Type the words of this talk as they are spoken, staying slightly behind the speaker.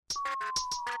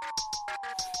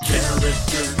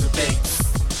Character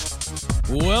Debates.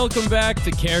 Welcome back to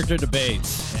Character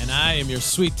Debates, and I am your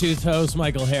sweet-toothed host,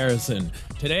 Michael Harrison.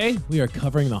 Today, we are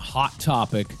covering the hot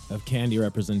topic of candy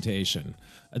representation.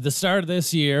 At the start of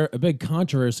this year, a big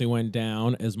controversy went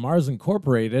down as Mars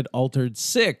Incorporated altered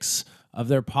 6 of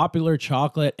their popular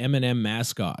chocolate M&M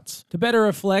mascots to better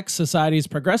reflect society's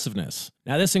progressiveness.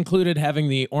 Now, this included having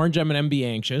the orange M&M be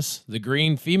anxious, the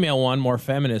green female one more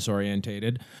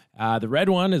feminist-orientated, the red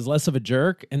one is less of a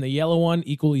jerk, and the yellow one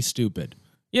equally stupid.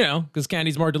 You know, because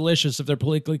candy's more delicious if they're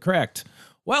politically correct.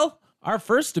 Well, our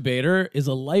first debater is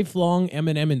a lifelong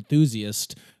M&M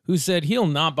enthusiast who said he'll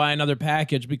not buy another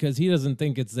package because he doesn't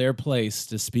think it's their place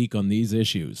to speak on these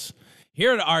issues.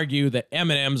 Here to argue that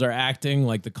M&Ms are acting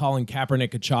like the Colin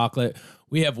Kaepernick of chocolate,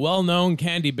 we have well-known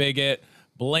candy bigot,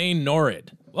 Blaine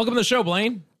Norrid. Welcome to the show,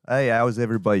 Blaine. Hey, how's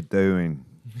everybody doing?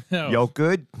 Y'all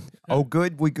good? Oh,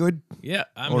 good? We good? Yeah,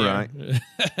 I'm All here.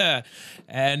 right.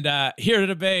 And here to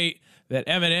debate that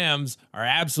M&Ms are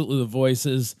absolutely the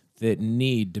voices that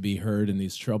need to be heard in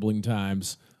these troubling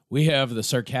times. We have the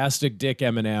sarcastic Dick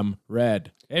M&M,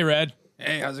 Red. Hey, Red.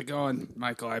 Hey, how's it going,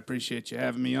 Michael? I appreciate you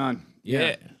having me on.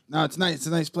 Yeah. No, it's nice. It's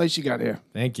a nice place you got here.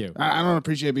 Thank you. I don't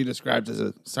appreciate being described as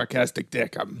a sarcastic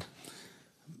dick. I'm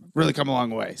really come a long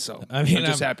way, so I'm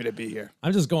just happy to be here.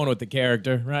 I'm just going with the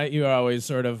character, right? You are always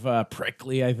sort of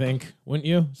prickly, I think, wouldn't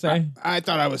you say? I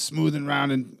thought I was smooth and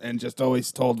round and just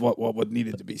always told what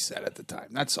needed to be said at the time.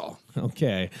 That's all.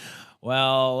 Okay.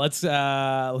 Well, let's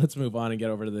move on and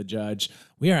get over to the judge.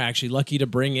 We are actually lucky to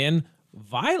bring in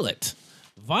Violet.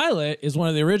 Violet is one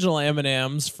of the original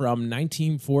M&Ms from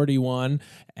 1941,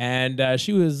 and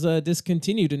she was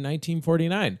discontinued in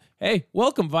 1949. Hey,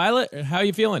 welcome, Violet. How are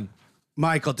you feeling?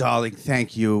 Michael, darling,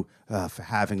 thank you for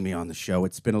having me on the show.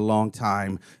 It's been a long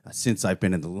time since I've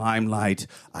been in the limelight.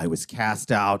 I was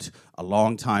cast out a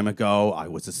long time ago. I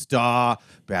was a star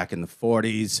back in the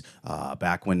 40s,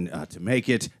 back when to make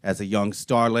it as a young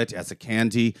starlet, as a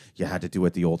candy, you had to do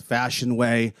it the old-fashioned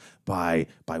way by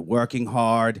working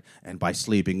hard and by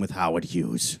sleeping with Howard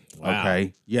Hughes. Wow.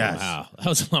 Okay? Yes. Wow, that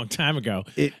was a long time ago.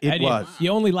 It And was.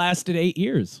 You only lasted 8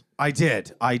 years. I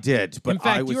did. But In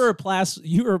fact, you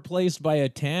were replaced by a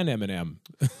tan M&M.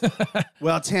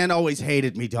 Well, Tan always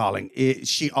hated me, darling.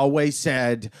 She always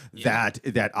said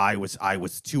that I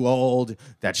was too old,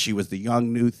 that she was the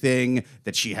young new thing,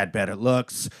 that she had better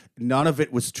looks. None of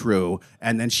it was true.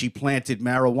 And then she planted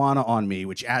marijuana on me,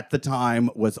 which at the time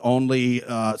was only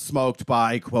smoked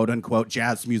by quote unquote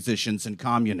jazz musicians and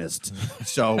communists.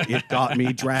 So it got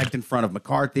me dragged in front of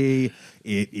McCarthy.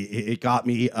 It got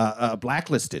me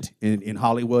blacklisted in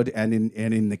Hollywood and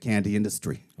in the candy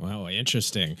industry. Wow,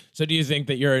 interesting. So do you think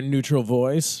that you're a neutral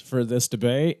voice for this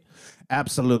debate?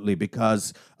 Absolutely,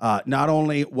 because not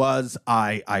only was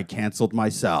I canceled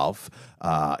myself,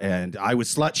 and I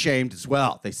was slut-shamed as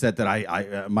well. They said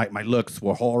that my looks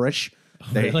were whorish.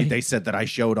 Really? They said that I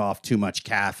showed off too much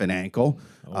calf and ankle.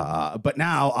 But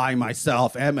now I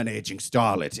myself am an aging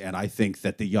starlet, and I think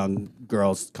that the young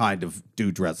girls kind of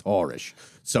do dress whorish.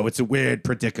 So it's a weird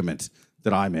predicament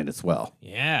that I'm in as well.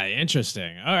 Yeah,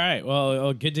 interesting. All right,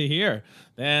 well, good to hear.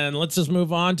 Then let's just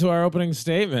move on to our opening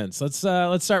statements. Let's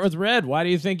start with Red. Why do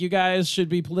you think you guys should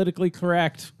be politically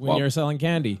correct when you're selling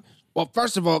candy? Well,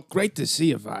 first of all, great to see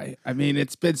you, Vi. I mean,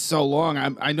 it's been so long.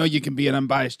 I know you can be an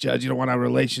unbiased judge. You don't want our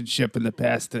relationship in the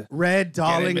past to Red,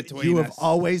 darling, between you have us.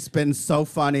 always been so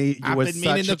funny. I've were been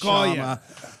meaning such to a call charmer.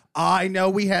 I know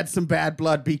we had some bad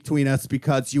blood between us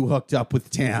because you hooked up with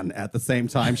Tan at the same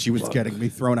time she was getting me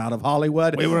thrown out of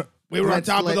Hollywood. We were on Let's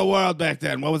top of let- the world back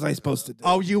then. What was I supposed to do?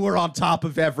 Oh, you were on top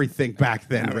of everything back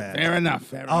then, Red. Fair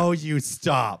enough. Oh, you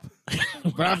stop.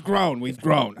 But I've grown. We've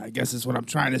grown. I guess is what I'm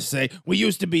trying to say. We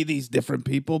used to be these different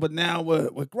people, but now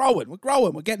we're growing. We're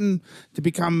growing. We're getting to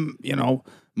become,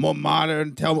 more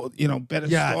modern, tell, better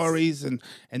Yes. stories, and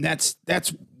that's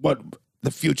what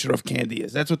the future of candy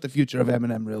is. That's what the future of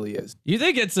M&M really is. You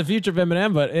think it's the future of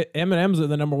M&M, but M&Ms are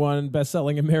the #1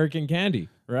 best-selling American candy,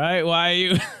 right? Why are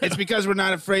you? It's because we're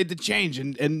not afraid to change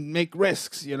and make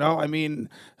risks, I mean,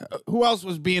 who else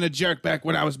was being a jerk back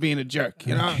when I was being a jerk?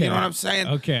 You know what I'm saying?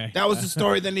 Okay. That was the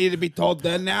story that needed to be told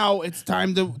then. Now it's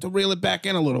time to reel it back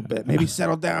in a little bit. Maybe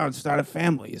settle down, start a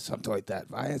family or something like that.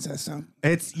 Vi, does that sound?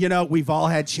 It's, we've all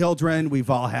had children. We've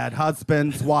all had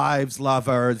husbands, wives,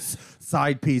 lovers,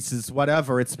 side pieces,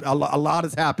 whatever. It's a lot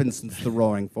has happened since the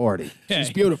Roaring 40.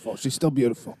 She's beautiful. She's still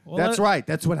beautiful. That's right.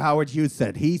 That's what Howard Hughes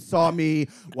said. He saw me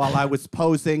while I was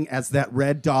posing as that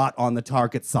red dot on the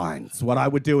Target sign. So what I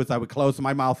would do is I would close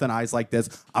my mouth and eyes like this.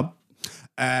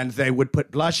 and they would put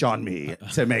blush on me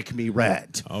to make me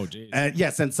red. Oh, geez. And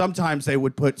yes, and sometimes they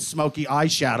would put smoky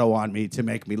eyeshadow on me to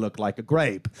make me look like a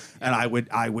grape, and I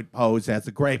would pose as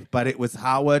a grape. But it was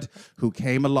Howard who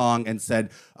came along and said,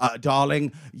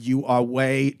 "Darling, you are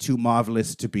way too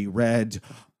marvelous to be red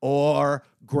or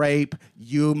grape.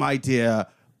 You, my dear,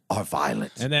 are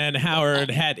violet." And then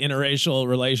Howard had interracial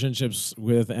relationships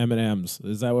with M&Ms.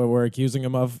 Is that what we're accusing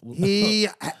him of? He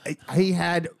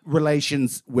had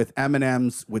relations with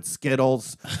M&Ms, with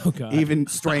Skittles, God. even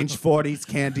strange 40s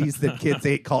candies that kids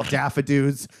ate called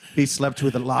Daffodoo's. He slept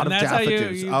with a lot And of that's how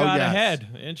Daffodoo's. you got ahead.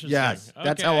 Interesting. Yes,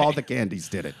 that's how Okay. all the candies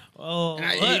did it. Well,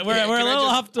 And we're a little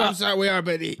off I'm to... sorry we are,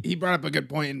 but he brought up a good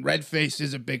point. And red face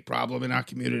is a big problem in our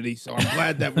community, so I'm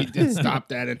glad that we did stop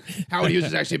that. And Howard Hughes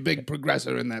is actually a big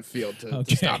progressor in that field to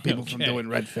stop people from doing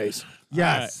red face.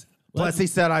 Yes. Plus, he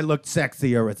said I looked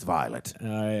sexier as violet. All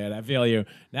right, I feel you.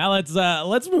 Now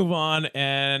let's move on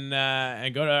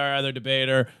and go to our other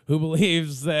debater who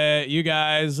believes that you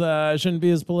guys shouldn't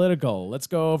be as political. Let's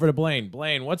go over to Blaine.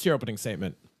 Blaine, what's your opening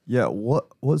statement? Yeah,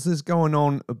 what's this going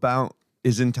on about?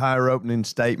 His entire opening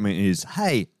statement is,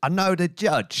 "Hey, I know the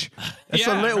judge." That's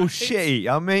Yeah, a little right. shitty.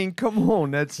 I mean, come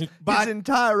on. His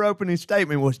entire opening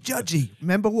statement was, "Judgy,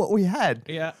 remember what we had?"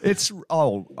 Yeah. It's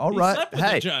all He right. slept with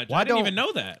Hey, the judge. why I didn't don't even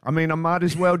know that. I mean, I might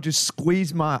as well just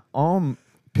squeeze my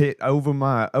armpit over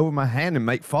my hand and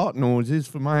make fart noises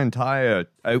for my entire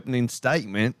opening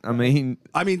statement. I mean,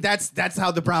 that's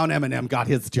how the brown M&M got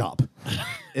his job,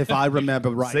 if I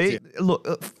remember right. see,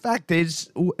 look. Fact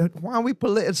is, why are we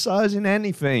politicizing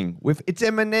anything? It's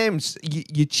M&Ms.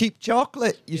 You cheap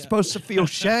chocolate. You're supposed to feel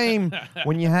shame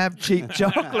when you have cheap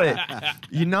chocolate.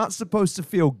 You're not supposed to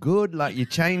feel good, like you're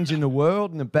changing the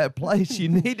world in a better place. You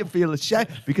need to feel ashamed,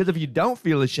 because if you don't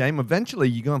feel ashamed, eventually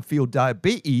you're gonna feel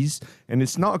diabetes, and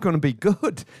it's not gonna be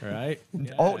good. Right?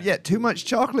 Oh yeah, too much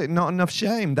chocolate, not enough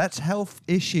shame. That's health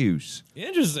issues.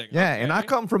 Interesting. Yeah, and I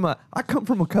come from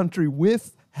a country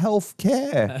with health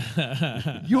care.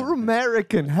 You're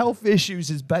American. Health issues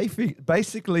is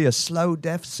basically a slow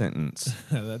death sentence.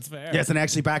 That's fair. Yes, and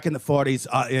actually back in the 40s,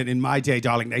 in my day,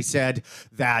 darling, they said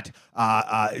that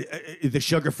the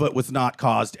Sugarfoot was not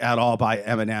caused at all by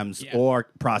M&Ms or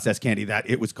processed candy, that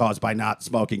it was caused by not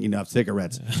smoking enough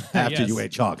cigarettes after Yes. you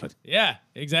ate chocolate. Yeah,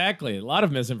 exactly. A lot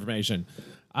of misinformation.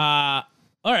 All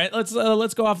right,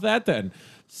 let's go off that then.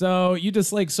 So you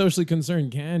dislike socially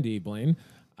concerned candy, Blaine.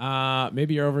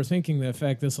 Maybe you're overthinking the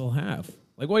effect this will have.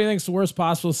 Like, what do you think is the worst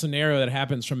possible scenario that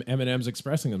happens from M&Ms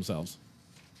expressing themselves?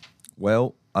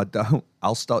 Well, I don't.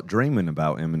 I'll start dreaming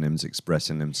about M&Ms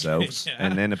expressing themselves,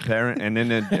 and then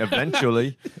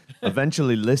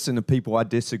eventually listen to people I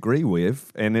disagree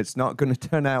with, and it's not going to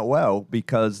turn out well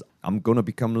because I'm going to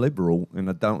become liberal, and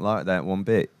I don't like that one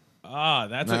bit. Ah,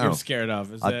 that's what No. you're scared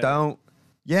of. Is I that don't.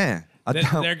 Yeah, I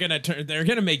don't. They're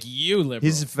gonna make you liberal.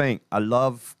 Here's the thing. I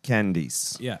love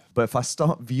candies. Yeah. But if I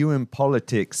start viewing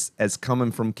politics as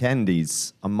coming from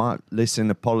candies, I might listen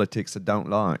to politics I don't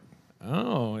like.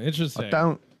 Oh, interesting. I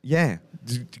don't. Yeah.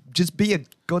 Just be a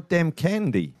goddamn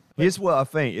candy. Here's what I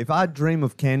think. If I dream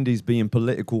of candies being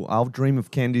political, I'll dream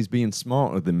of candies being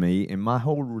smarter than me. And my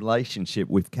whole relationship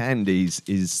with candies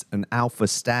is an alpha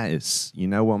status. You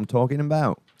know what I'm talking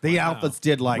about? The alphas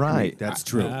did like me. Right. That's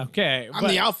true. Okay, I'm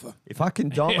but- the alpha. If I can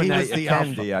He dominate was a the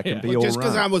candy, alpha. I can Yeah. be Well, all Just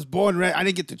because right. I was born red, I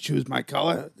didn't get to choose my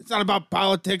color. It's not about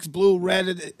politics, blue,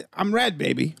 red. I'm red,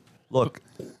 baby. Look,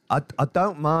 I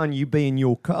don't mind you being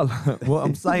your color. What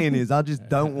I'm saying is I just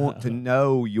don't want to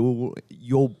know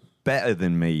you're better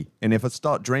than me. And if I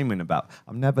start dreaming about,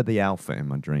 I'm never the alpha in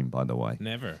my dream, by the way.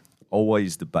 Never.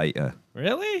 Always the beta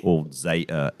Really? or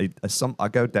zeta. I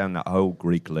go down that whole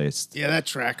Greek list. Yeah, that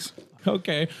tracks.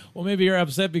 Okay. Well, maybe you're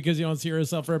upset because you don't see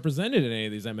yourself represented in any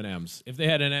of these M&Ms. If they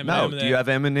had an M&M No, that, do you have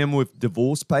M&M with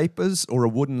divorce papers or a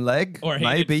wooden leg? or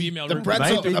hated Maybe. female The pretzel,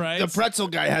 reproductive the rights? pretzel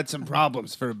guy had some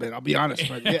problems for a bit. I'll be honest,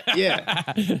 but yeah.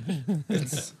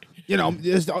 It's,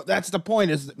 that's the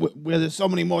point. Is where there's so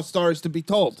many more stories to be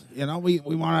told. We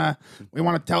want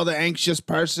to tell the anxious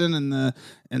person and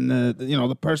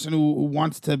the person who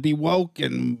wants to be woke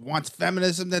and wants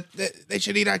feminism that they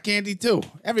should eat our candy too.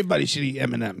 Everybody should eat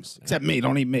M&Ms except me.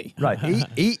 Don't eat me. Right,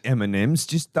 eat M&Ms.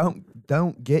 Just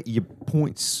don't get your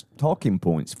talking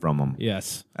points from them.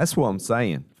 Yes. That's what I'm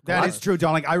saying. That is true,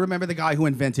 darling. I remember the guy who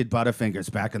invented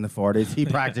Butterfingers back in the 40s. He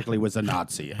practically was a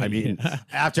Nazi. I mean,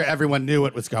 after everyone knew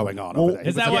what was going on over there. He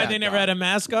Is was that a why bad they never guy. had a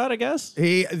mascot, I guess?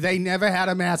 They never had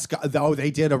a mascot, though they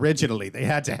did originally. They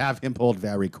had to have him pulled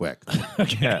very quick.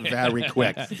 Very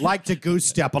quick. Like to goose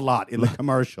step a lot in the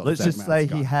commercials. Let's that just say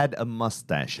he mascot. had a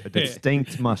mustache, a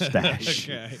distinct mustache.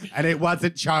 And it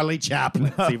wasn't Charlie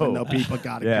Chaplin, even though people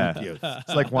got it Yeah. confused.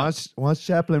 It's like, why's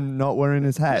Chaplin not wearing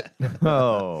his hat?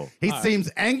 Oh. He seems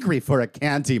angry for a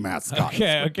candy mascot.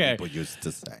 Okay, is what okay. People used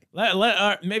to say.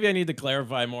 Maybe I need to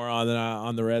clarify more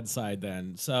on the Red side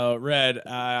then. So, Red,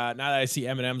 now that I see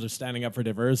M&Ms are standing up for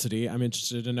diversity, I'm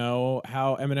interested to know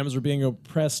how M&Ms are being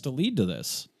oppressed to lead to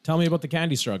this. Tell me about the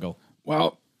candy struggle.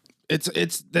 Well,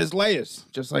 there's layers,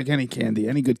 just like any candy.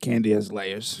 Any good candy has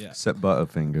layers. Yeah. Except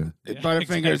Butterfinger.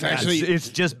 Butterfinger is actually It's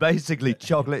just basically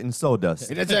chocolate and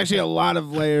sawdust. it's actually a lot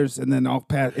of layers, and then all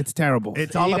past. It's terrible.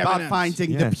 It's all Eat about M&Ms.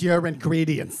 finding Yeah. the pure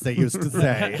ingredients, they used to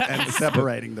say, and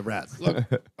separating the rest. Look,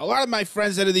 a lot of my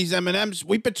friends that are these M&Ms,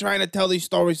 we've been trying to tell these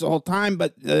stories the whole time,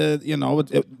 but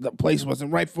the place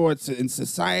wasn't right for it in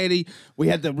society. We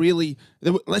had to really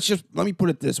let me put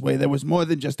it this way: there was more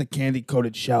than just a candy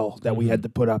coated shell that we had to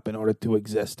put up in order to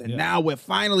exist, and now we're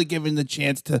finally given the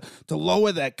chance to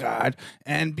lower that guard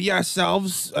and be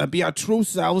ourselves, be our true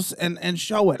selves, and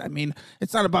show it. I mean,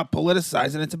 it's not about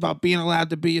politicizing; it's about being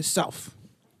allowed to be yourself.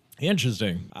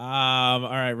 Interesting. All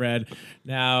right, Red.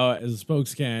 Now, as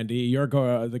Spokes Candy,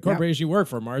 the corporation you work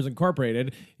for, Mars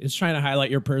Incorporated, is trying to highlight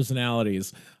your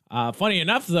personalities. Funny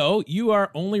enough, though, you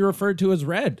are only referred to as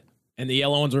Red, and the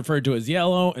yellow one's referred to as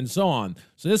yellow, and so on.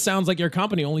 So this sounds like your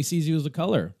company only sees you as a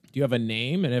color. Do you have a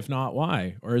name, and if not,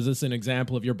 why? Or is this an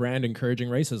example of your brand encouraging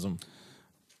racism?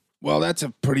 Well, that's a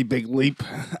pretty big leap to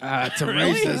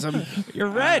racism. You're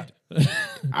Red.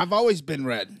 I've always been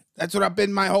red. That's what I've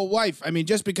been my whole life. I mean,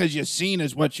 just because you're seen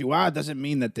as what you are doesn't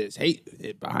mean that there's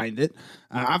hate behind it.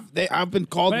 I've been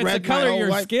called But it's red the my color of whole your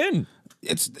life. skin.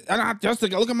 It's not just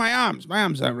look at my arms. My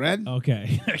arms are red.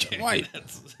 Okay. White.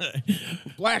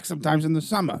 Black sometimes in the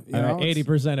summer. You know?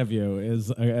 80% of you is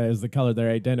the color they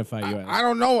identify you as. I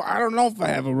don't know. I don't know if I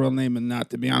have a real name or not,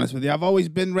 to be honest with you. I've always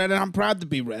been red, and I'm proud to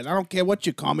be red. I don't care what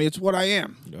you call me. It's what I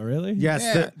am. Oh, really? Yes,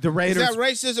 Yeah. the Raiders. Is that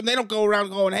racism? They don't go around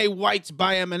going, hey, whites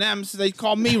buy M&Ms. They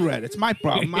call me red. It's my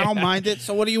problem. I don't mind it.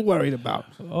 So what are you worried about?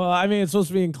 Well, I mean, it's supposed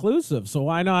to be inclusive, so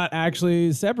why not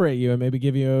actually separate you and maybe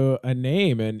give you a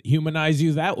name and humanize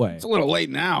you that way? It's a little late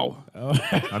now.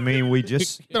 I mean, we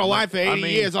just. Been alive for 80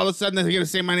 mean- years. All of a sudden, they're going to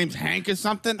say my name's Hank or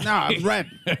something? No, I'm red.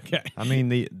 Okay. I mean,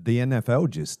 the NFL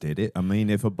just did it. I mean,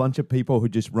 if a bunch of people who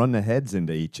just run their heads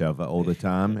into each other all the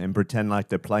time and pretend like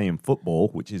they're playing football,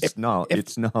 which is it's not.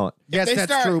 Yes, they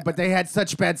that's start- true, but they had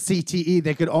such bad CTE,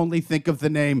 they could only think of the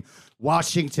name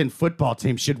Washington Football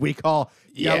Team. Should we call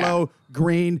yellow,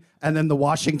 green, and then the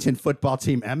Washington Football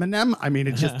Team M&M? I mean,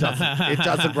 it just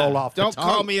doesn't roll off the Don't tongue.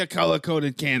 call me a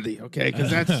color-coded candy, okay?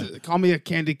 Because call me a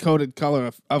candy-coated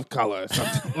color of color or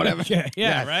something. Whatever. Okay.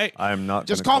 Yeah, right? I am not.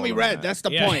 Just gonna call me them red. that. That's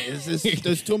the Yeah. point.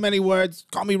 There's too many words.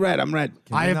 Call me red. I'm red.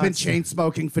 I have not been say- chain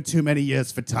smoking for too many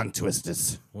years for tongue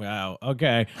twisters. Wow.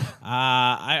 Okay.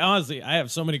 I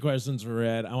have so many questions for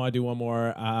Red. I want to do one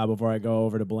more before I go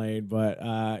over to Blaine.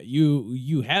 But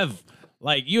you have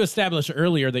you established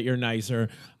earlier that you're nicer,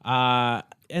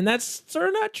 and that's sort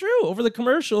of not true. Over the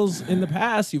commercials in the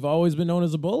past, you've always been known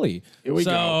as a bully. Here we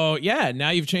so yeah, now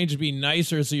you've changed to be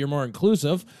nicer, so you're more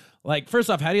inclusive. Like, first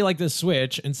off, how do you like this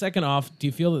switch? And second off, do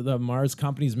you feel that the Mars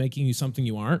company is making you something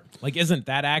you aren't? Like, isn't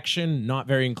that action not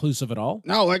very inclusive at all?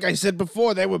 No, like I said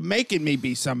before, they were making me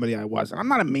be somebody I wasn't. I'm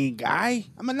not a mean guy.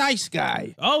 I'm a nice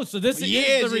guy. Oh, so this is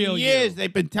Years the real and years, you.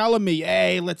 they've been telling me,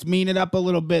 hey, let's mean it up a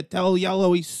little bit. Tell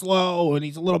Yellow he's slow and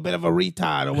he's a little bit of a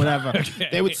retard or whatever.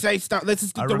 They would say stuff. This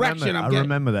is the direction I'm I getting.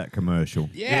 remember that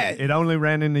commercial. Yeah. It only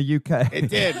ran in the UK. It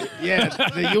did. Yeah.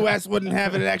 The U.S. wouldn't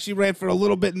have it. It actually ran for a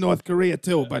little bit in North Korea,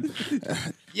 too. But,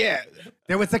 yeah.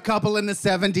 There was a couple in the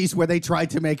 70s where they tried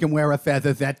to make him wear a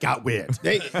feather. That got weird.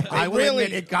 I will really-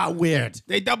 admit it got weird.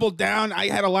 They doubled down. I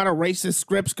had a lot of racist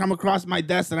scripts come across my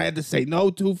desk that I had to say no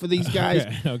to for these guys.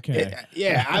 Okay.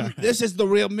 This is the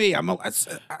real me. This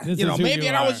is who maybe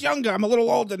you when I was are. younger. I'm a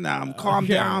little older now. I'm calmed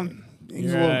down.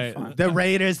 Things a little Right. fine. The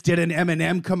Raiders did an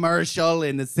M&M commercial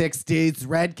in the 60s.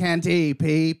 Red candy,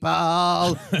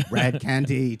 people. Red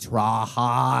candy,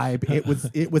 tribe.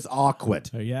 It was awkward.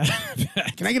 Oh, yeah.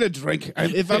 Can I get a drink?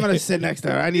 If I'm going to sit next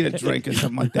to her, I need a drink or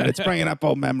something like that. It's bringing up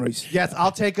old memories. Yes,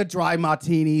 I'll take a dry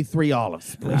martini, 3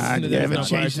 olives. please. You There's haven't no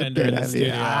changed a bartender bit, in the have you?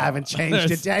 studio. I haven't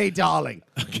changed a day, darling.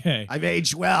 Okay. I've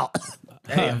aged well.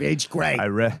 Hey, I've aged great. I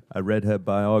read her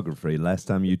biography. Last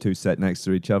time you two sat next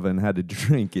to each other and had a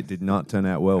drink, it did not turn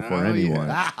out well for anyone.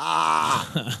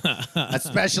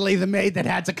 Especially the maid that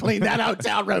had to clean that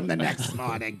hotel room the next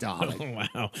morning, darling.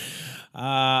 Wow.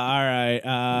 All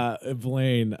right,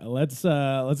 Blaine. Let's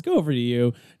go over to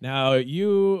you now.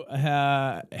 You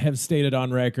have stated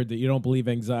on record that you don't believe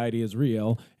anxiety is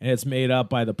real, and it's made up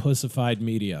by the pussified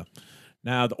media.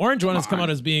 Now, the orange one has come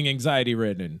out as being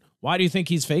anxiety-ridden. Why do you think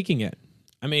he's faking it?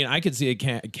 I mean, I could see a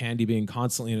Candy being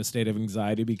constantly in a state of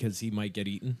anxiety because he might get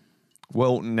eaten.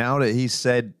 Well, now that he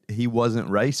said he wasn't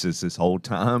racist this whole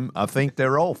time, I think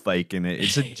they're all faking it.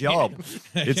 It's a job.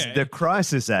 It's the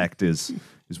crisis actors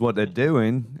is what they're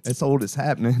doing. That's all that's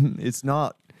happening. It's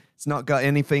not got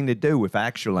anything to do with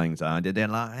actual anxiety. They're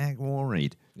like, I'm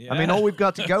worried. Yeah. I mean, all we've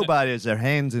got to go by is their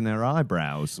hands and their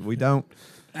eyebrows. We don't.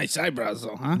 Nice eyebrows,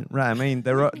 though, huh? Right, I mean,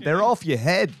 they're off your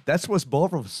head. That's what's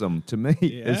bothersome to me.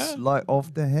 Yeah? It's like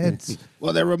off the heads.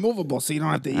 Well, they're removable, so you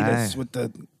don't have to eat us with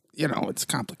the. It's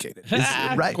complicated.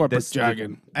 Right. Corporate That's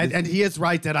jargon. And he is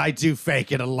right that I do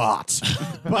fake it a lot.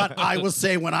 But I will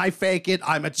say when I fake it,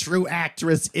 I'm a true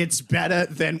actress. It's better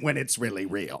than when it's really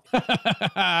real.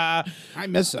 I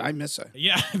miss her.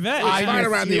 Yeah, I bet. I fun miss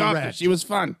around you, the office. Red. She was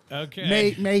fun.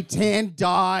 Okay. May Tan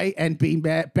die and be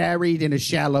buried in a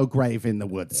shallow grave in the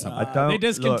woods somewhere. I don't. They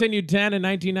discontinued 10 in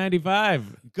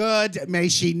 1995. Good. May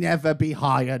she never be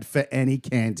hired for any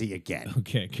candy again.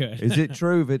 Okay, good. Is it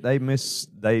true that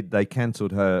they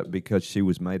cancelled her because she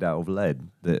was made out of lead?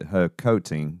 That her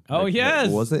coating. Oh, yes.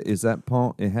 Was it? Is that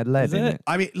part? It had lead Is in it? it.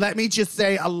 I mean, let me just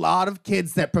say, a lot of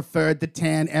kids that preferred the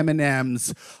tan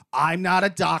M&Ms. I'm not a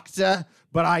doctor,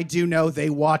 but I do know they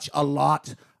watch a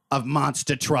lot of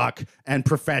Monster Truck and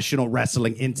professional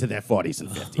wrestling into their 40s and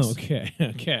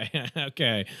 50s.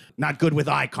 Okay. Not good with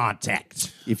eye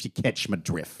contact, if you catch my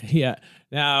drift. Yeah.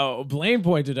 Now, Blaine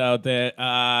pointed out that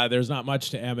there's not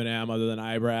much to Eminem other than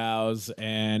eyebrows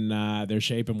and their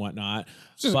shape and whatnot.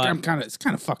 It's just it's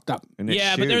kind of fucked up. And it's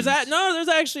Yeah, but there's shoes. there's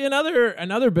actually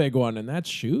another big one, and that's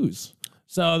shoes.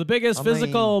 So the biggest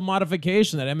physical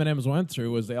modification that M&M's went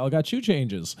through was they all got shoe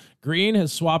changes. Green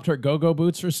has swapped her go-go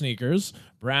boots for sneakers.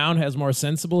 Brown has more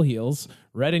sensible heels.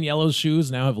 Red and yellow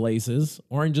shoes now have laces.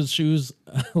 Orange's shoes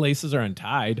laces are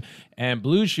untied, and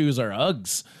blue shoes are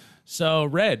Uggs. So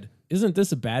Red, isn't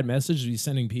this a bad message to be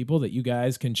sending people that you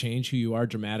guys can change who you are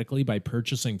dramatically by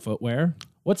purchasing footwear?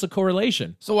 What's the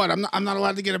correlation? So what? I'm not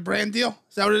allowed to get a brand deal?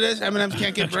 Is that what it is? M&M's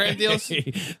can't get brand deals.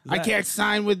 I can't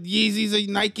sign with Yeezys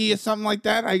or Nike or something like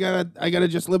that. I gotta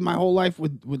just live my whole life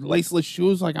with laceless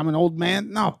shoes like I'm an old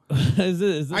man. No, Is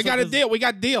this I got a deal. We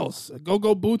got deals. Go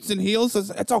boots and heels.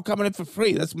 That's all coming in for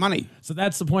free. That's money. So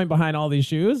that's the point behind all these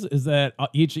shoes is that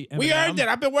each M&M, We earned it.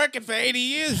 I've been working for 80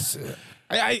 years.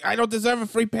 I don't deserve a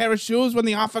free pair of shoes when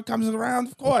the offer comes around.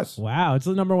 Of course. Wow, it's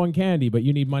the number one candy, but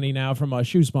you need money now from a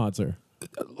shoe sponsor.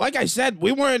 Like I said,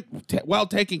 we weren't well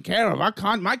taken care of.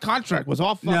 My contract was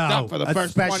all fucked up for the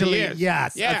first 20 years.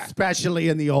 Yes, Yeah. especially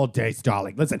in the old days,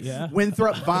 darling. Listen, Yeah.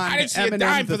 Winthrop Von I didn't see a Eminem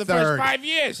dime for the first III. 5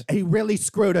 years. He really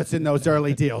screwed us in those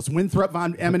early deals. Winthrop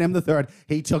Von Eminem III,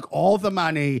 he took all the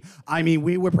money. I mean,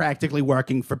 we were practically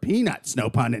working for peanuts, no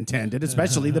pun intended,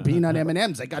 especially the peanut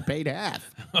M&Ms. They got paid half.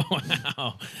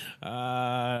 Wow.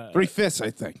 3/5,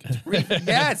 I think.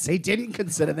 Yes, he didn't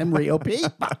consider them real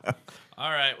people. All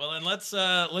right, well then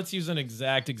let's use an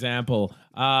exact example.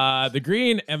 The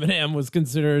green M&M was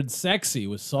considered sexy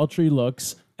with sultry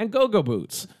looks and go-go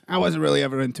boots. I wasn't really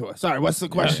ever into it. Sorry, what's the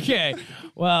question? Okay,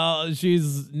 well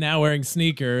she's now wearing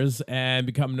sneakers and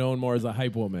become known more as a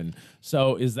hype woman.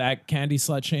 So is that candy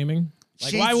slut shaming? Like,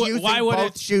 She's using why would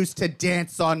both it? shoes to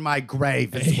dance on my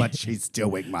grave is what she's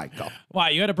doing, Michael. Why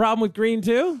you had a problem with green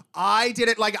too? I did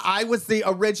it like I was the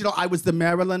original. I was the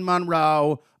Marilyn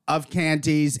Monroe of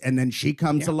candies, and then she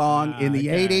comes along in the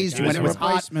 80s She when was it a was hot,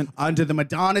 replacement. under the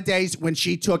Madonna days, when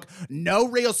she took no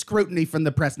real scrutiny from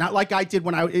the press, not like I did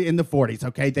when I in the 40s.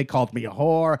 Okay, they called me a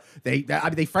whore.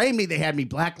 They framed me. They had me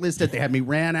blacklisted. They had me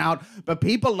ran out. But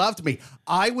people loved me.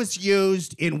 I was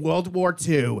used in World War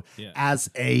II as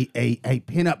a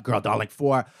pinup girl, darling,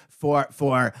 for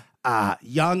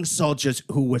young soldiers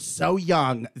who were so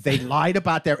young, they lied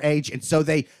about their age, and so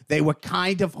they were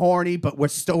kind of horny, but were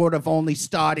sort of only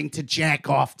starting to jack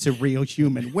off to real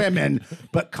human women,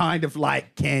 but kind of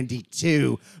like candy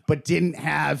too, but didn't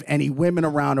have any women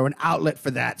around or an outlet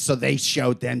for that, so they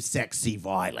showed them sexy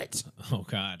Violet. Oh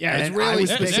God. Yeah, it's And I really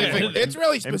was thinking- specific. It's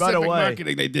really And by the specific way,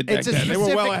 marketing they did back it's a then. They were well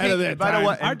specific ahead of their thing. By the time.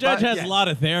 way, Our judge has a lot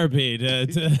of therapy to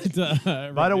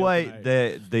By the reveal way,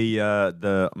 tonight.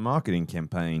 the marketing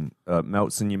campaign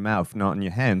melts in your mouth, not in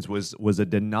your hands, was a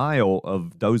denial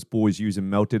of those boys using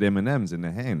melted M&Ms in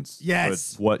their hands. Yes.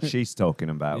 That's what she's talking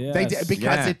about. Yeah. They did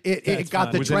because Yeah. it That's got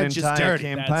fun. the It was an trenches entire dirty.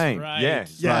 campaign. That's right. Yeah.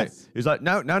 It's Yes. like, it's like,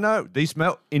 no, these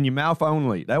melt in your mouth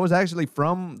only. That was actually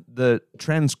from the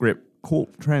transcript, court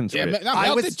Yeah, transcript.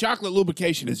 melted chocolate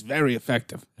lubrication is very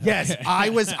effective. Yes,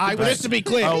 I was. Just to be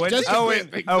clear.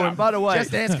 And by the way,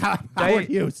 Just ask Howard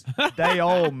Hughes. they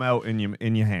all melt in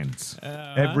your hands.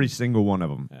 Every single one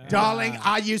of them. Darling,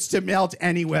 I used to melt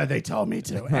anywhere they told me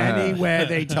to. Anywhere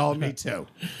they told me to.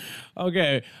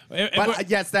 Okay. But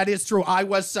yes, that is true. I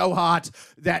was so hot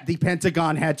that the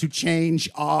Pentagon had to change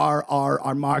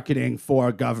our marketing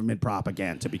for government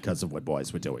propaganda because of what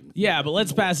boys were doing. Yeah, but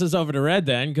let's pass this over to Red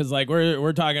then, because like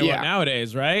we're talking Yeah. about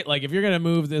nowadays, right? Like if you're gonna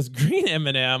move this green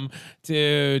M&M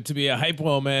to be a hype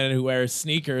woman who wears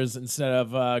sneakers instead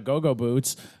of go-go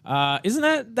boots,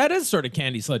 isn't that is sort of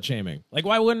candy slut shaming? Like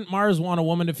why wouldn't Mars want a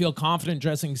woman to feel confident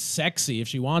dressing sexy if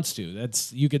she wants to?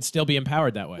 You could still be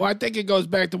empowered that way. Well, I think it goes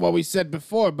back to what we said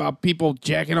before about people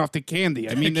jacking off the candy.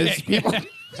 I mean, there's people.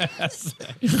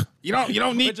 You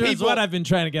don't need Which is people. what I've been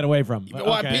trying to get away from. But,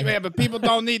 Well, okay. but people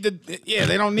don't need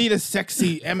they don't need a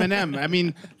sexy M&M. I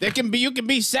mean, you can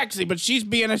be sexy, but she's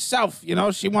being herself. You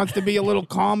know, she wants to be a little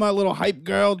calmer, a little hype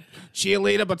girl,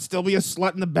 cheerleader, but still be a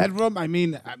slut in the bedroom. I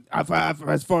mean,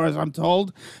 as far as I'm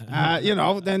told,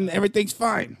 then everything's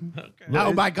fine.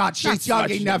 Oh my God, she's young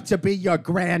such- enough to be your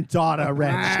granddaughter,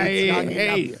 Red. She's young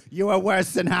Hey. enough. You are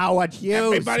worse than Howard Hughes.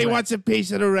 Everybody Red. wants a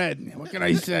piece of the red. What can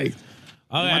I say?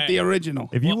 I want the original.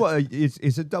 If you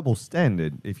it's a double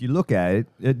standard. If you look at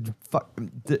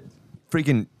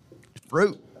freaking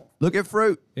fruit. Look at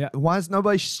fruit. Yeah. Why is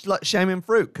nobody slut shaming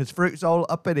fruit? Because fruit's all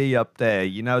uppity up there.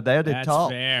 You know, they're the That's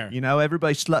top. fair. You know,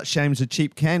 everybody slut shames the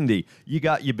cheap candy. You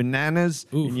got your bananas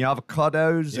Oof. and your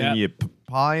avocados Yeah. and your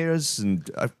papayas and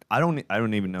I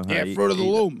don't even know how. Yeah, to fruit of the eat-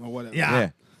 loom or whatever. Yeah. Yeah.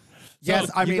 Yes,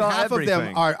 So I you mean, got half of everything.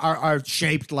 them are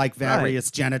shaped like various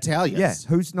genitalia. Yeah,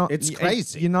 who's not? It's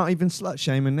crazy. You're not even slut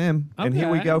shaming them, and here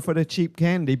we Okay. go for the cheap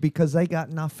candy because they got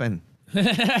nothing.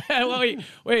 Well,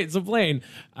 wait. So, Blaine.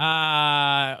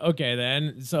 Okay,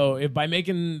 then. So, if by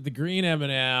making the green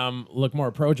M&M look more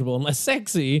approachable and less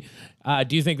sexy,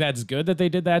 do you think that's good that they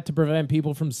did that to prevent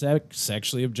people from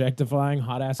sexually objectifying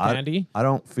hot ass candy? I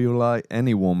don't feel like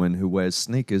any woman who wears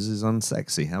sneakers is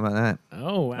unsexy. How about that?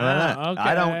 Oh, How about wow.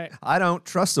 that? Okay. I don't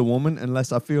trust a woman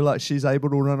unless I feel like she's able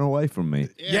to run away from me.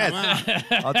 Yes.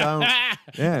 I don't.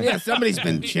 Yeah. Yeah, somebody's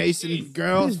been chasing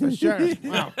girls for sure.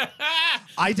 Wow.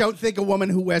 I don't think a woman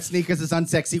who wears sneakers is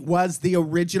unsexy was the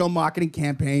original marketing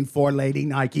campaign for Lady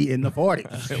Nike in the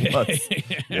 40s. It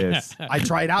was. Yes. I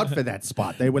tried out for that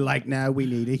spot. They were like, no, we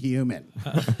need a human.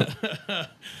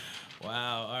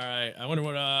 Wow. All right. I wonder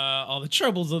what all the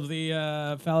troubles of the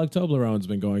phallic Toblerone's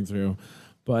been going through.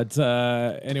 But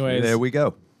anyways. There we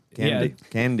go.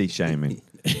 Candy shaming.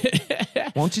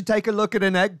 Won't you take a look at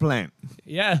an eggplant?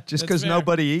 Yeah. Just that's because fair.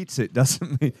 nobody eats it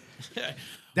doesn't mean.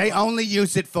 They only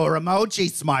use it for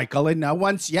emojis, Michael, and no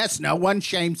one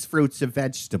shames fruits and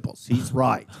vegetables. He's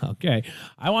right. Okay,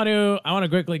 I want to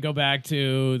quickly go back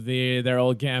to their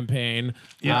old campaign.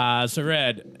 Yeah. So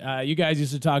Red, you guys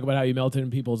used to talk about how you melted in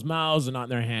people's mouths and not in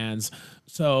their hands.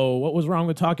 So what was wrong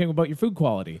with talking about your food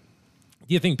quality?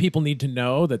 Do you think people need to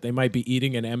know that they might be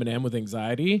eating an M&M with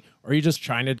anxiety, or are you just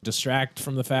trying to distract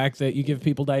from the fact that you give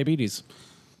people diabetes?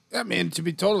 I mean, to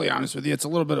be totally honest with you, it's a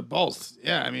little bit of both.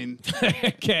 Yeah, I mean,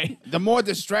 Okay. the more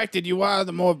distracted you are,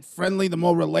 the more friendly, the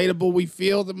more relatable we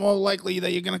feel, the more likely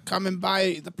that you're going to come and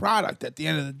buy the product at the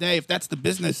end of the day. If that's the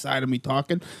business side of me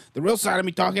talking, the real side of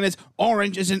me talking is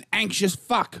Orange is an anxious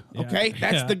fuck. Okay?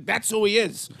 Yeah. That's who he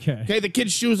is. Okay. The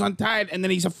kid's shoes untied and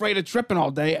then he's afraid of tripping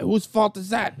all day. Whose fault is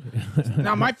that?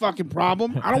 Not my fucking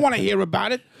problem. I don't want to hear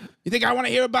about it. You think I want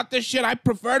to hear about this shit? I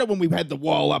preferred it when we had the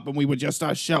wall up and we were just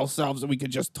our shell selves and we could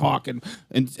just talk and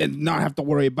not have to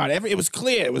worry about it. It was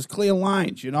clear. It was clear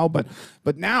lines, you know. But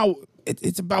now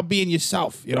it's about being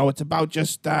yourself. You know, it's about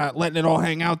just letting it all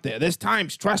hang out there. There's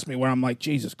times, trust me, where I'm like,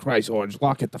 Jesus Christ, Orange,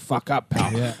 lock it the fuck up,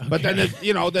 pal. Yeah, But then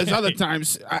there's other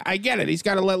times I get it. He's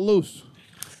got to let loose.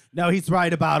 No, he's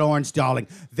right about Orange, darling.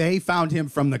 They found him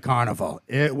from the carnival.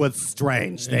 It was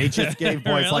strange. They just gave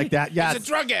boys Really? like that. Yes, He's a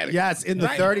drug addict. Yes, in the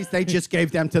Right. 30s, they just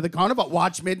gave them to the carnival.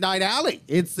 Watch Midnight Alley.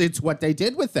 It's what they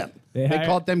did with them. They They hired-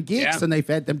 called them geeks Yeah. and they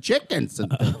fed them chickens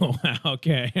and Oh, wow.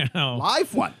 Okay.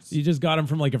 live ones. You just got him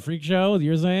from like a freak show,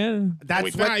 you're saying? That's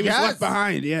We what found he was yes. left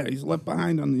behind. Yeah, he's left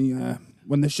behind on the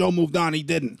when the show moved on. He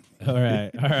didn't. All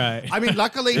right. I mean,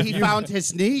 luckily he found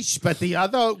his niche, but the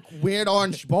other weird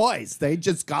orange boys, they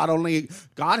just God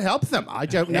help them. I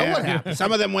don't know what happened.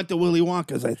 Some of them went to Willy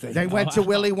Wonka's, I think. They went to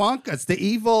Willy Wonka's, the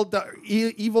evil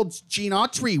Gene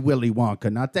Autry Willy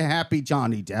Wonka, not the happy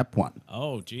Johnny Depp one.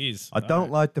 Oh, geez. I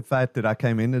don't like the fact that I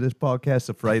came into this podcast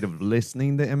afraid of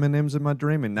listening to M&Ms in my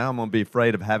dream, and now I'm going to be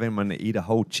afraid of having them to eat a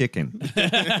whole chicken.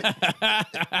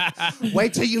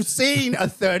 Wait till you've seen a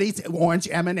 30 orange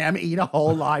M&M eat a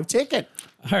whole live chicken.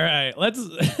 All right. Let's.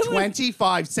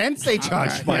 25 cents they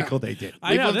charged right, Michael. They did.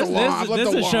 I know Leave this, them alone. this, Leave this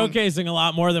them is alone. showcasing a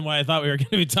lot more than what I thought we were going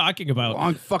to be talking about.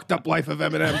 Long fucked up life of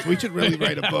M&M's. We should really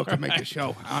write a book and make a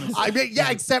show, honestly. I mean,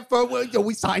 yeah, except for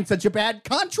we signed such a bad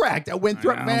contract.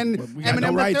 Winthrop I know, and but we got Eminem no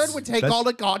III rights. would take all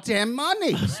the goddamn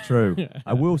money. It's true.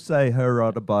 I will say her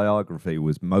autobiography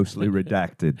was mostly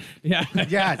redacted. Yeah.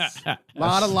 Yes, a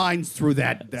lot of lines through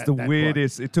that. It's the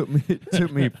weirdest. It took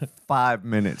me 5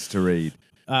 minutes to read.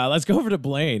 Let's go over to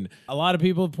Blaine. A lot of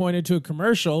people have pointed to a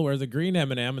commercial where the green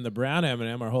M&M and the brown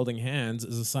M&M are holding hands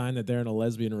as a sign that they're in a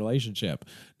lesbian relationship.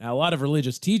 Now, a lot of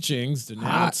religious teachings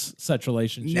denounce such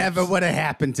relationships. Never would have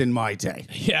happened in my day.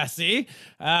 Yeah, see?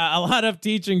 A lot of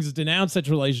teachings denounce such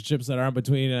relationships that aren't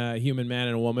between a human man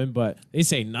and a woman, but they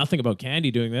say nothing about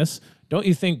Candy doing this. Don't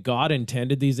you think God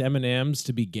intended these M&Ms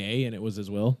to be gay and it was his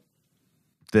will?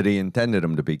 That he intended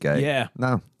them to be gay? Yeah.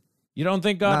 No. You don't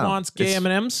think God No, wants gay it's-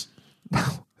 M&Ms?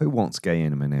 Who wants gay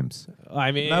M&Ms?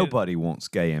 I mean... Nobody wants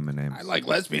gay M&Ms. I like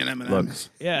lesbian M&M's.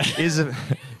 Yeah. Is it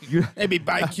you? Maybe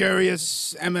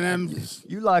bi-curious M&M's.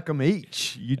 You like them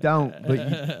each. You don't.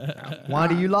 But why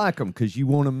do you like them? Because you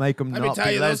want to make them Let me not tell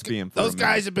be you, lesbian. for those a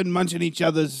guys have been munching each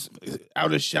other's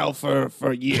outer shell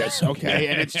for years, okay?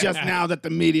 And it's just now that the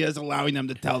media is allowing them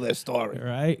to tell their story.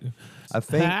 Right? I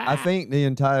think the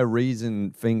entire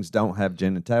reason things don't have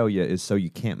genitalia is so you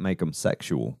can't make them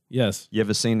sexual. Yes. You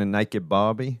ever seen a naked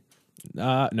Barbie?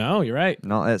 No, you're right.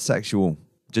 Not that sexual,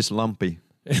 just lumpy.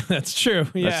 That's true.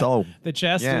 Yeah. That's all. The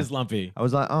chest Yeah. is lumpy. I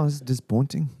was like, oh, this is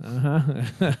disappointing.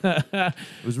 It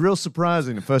was real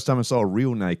surprising the first time I saw a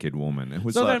real naked woman. It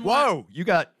was So like, then why- whoa, you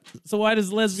got So why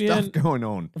does lesbian stuff going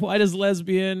on. why does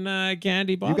lesbian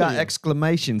candy bother You got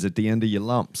exclamations at the end of your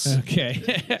lumps.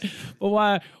 Okay.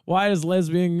 But why does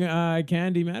lesbian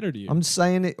candy matter to you? I'm just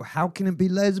saying it. How can it be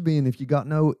lesbian if you got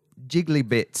no jiggly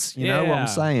bits? You know what I'm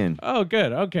saying? Oh,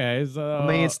 good. Okay. So I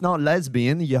mean, it's not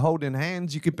lesbian. You're holding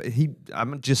hands. You could.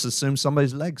 I'm just assume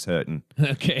somebody's leg's hurting.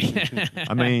 okay.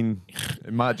 I mean,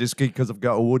 it might just be because I've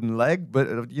got a wooden leg, but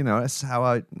that's how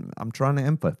I'm trying to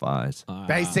empathize.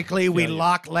 Basically, we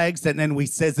lock legs and then we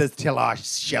scissors till our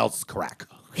shells crack.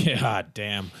 God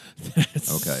damn. That's,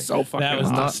 Okay. So fucking That was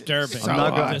hot. disturbing. I'm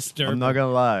not gonna- disturbing. I'm not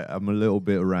gonna lie. I'm a little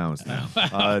bit aroused.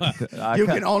 You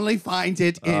can only find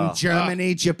it in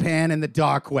Germany, Japan, and the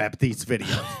dark web. These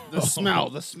videos. The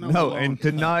smell. No, alone.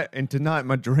 and tonight,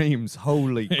 my dreams.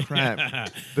 Holy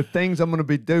crap! The things I'm gonna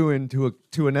be doing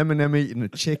to an M&M eating a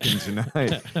chicken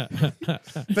tonight.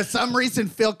 For some reason,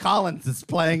 Phil Collins is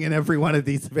playing in every one of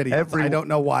these videos. I don't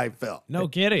know why, Phil. No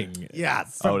kidding.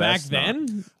 Yes. From back that's not-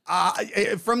 then?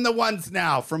 From the ones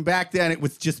now. From back then, it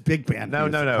was just big band. No,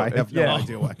 music. no. I have no Yeah.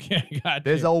 idea why. Okay, got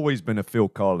There's you. always been a Phil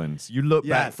Collins. You look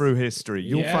back Yes. through history,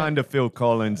 you'll Yeah. find a Phil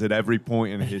Collins at every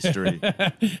point in history.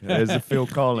 There's a Phil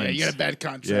Collins. Yeah, you get a bad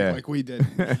contract Yeah. like we did.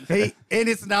 He, in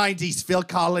his 90s, Phil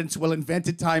Collins will invent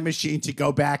a time machine to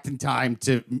go back in time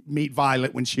to meet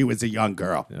Violet when she was a young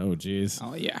girl. Oh, jeez.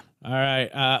 Oh, yeah. All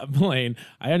right, Blaine,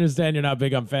 I understand you're not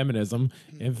big on feminism.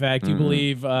 In fact, you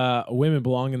believe women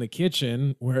belong in the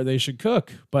kitchen where they should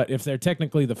cook. But if they're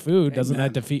technically the food, doesn't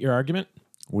that defeat your argument?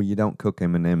 Well, you don't cook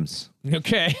M&Ms.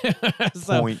 Okay.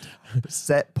 So, Point.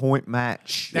 Set point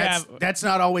match. That's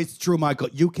not always true, Michael.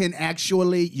 You can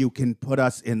put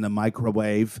us in the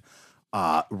microwave,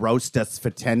 roast us for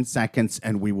 10 seconds,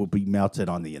 and we will be melted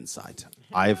on the inside.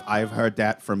 I've heard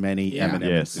that from many Yeah. M&Ms.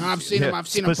 Yes. No, I've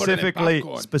seen 'em put it in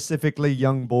popcorn. Specifically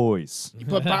young boys. You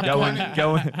put popcorn in.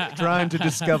 Going, trying to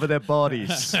discover their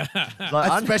bodies.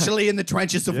 Like, Especially in the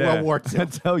trenches of yeah, World War I II.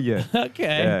 tell you.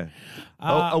 okay.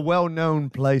 Yeah. A well-known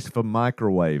place for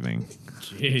microwaving.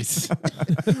 Jeez.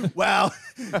 Well,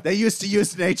 they used to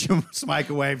use Nature's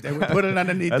microwave. They would put it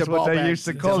underneath That's the what ball they bags used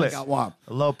to until call it it. got warm.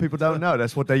 A lot of people don't know.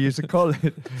 That's what they used to call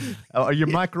it. Are you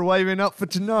microwaving up for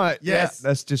tonight? Yes. Yeah,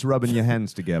 that's just rubbing your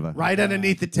hands together. Right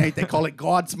underneath the tape, they call it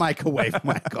God's microwave,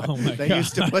 Michael. They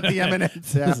used to put the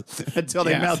M&Ms until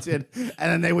they Yes. melted, and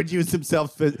then they would use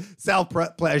themselves for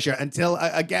self-pleasure until,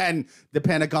 again, the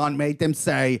Pentagon made them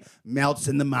say, melts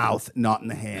in the mouth, not in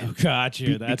the hand. Got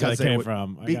you. That's where it they came would-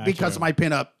 from. I got because you. my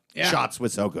pinup shots were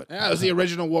so good. Yeah, it was the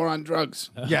original war on drugs.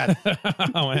 Yes.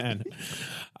 Oh man.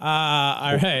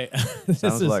 All right. This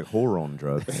Sounds is- like horror on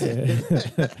drugs.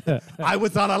 I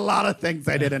was on a lot of things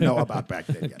I didn't know about back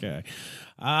then. Yet. Okay.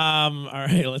 All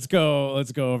right, let's go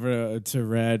over to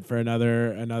Red for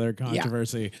another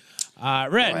controversy.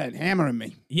 Red. Go ahead, hammering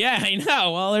me. Yeah, I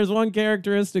know. Well, there's one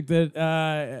characteristic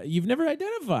that you've never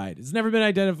identified. It's never been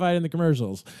identified in the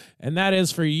commercials, and that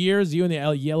is for years you and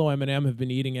the yellow M&M have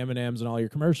been eating M&Ms in all your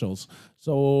commercials.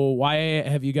 So why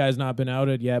have you guys not been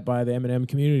outed yet by the M&M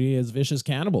community as vicious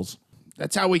cannibals?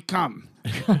 That's how we come.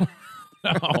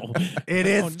 No, It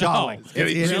is, darling. It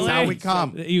is Really? how we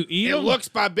come. You eat It them? looks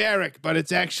barbaric, but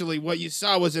it's actually what you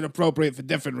saw was inappropriate for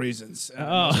different reasons. In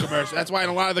those commercials. That's why in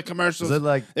a lot of the commercials, Is it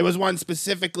like- there was one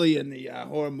specifically in the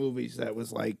horror movies that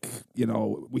was like,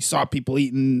 we saw people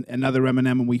eating another M&M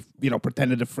and we,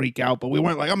 pretended to freak out, but we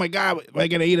weren't like, oh my God, they're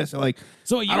gonna eat us. So like,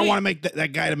 So I you don't eat- want to make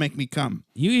that guy to make me come.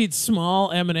 You eat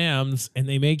small M&Ms and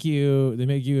they make you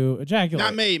ejaculate.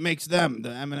 Not me, it makes them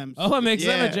the M&Ms. Oh, it makes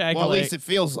them Well, at ejaculate. least it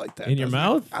feels like that In your doesn't it?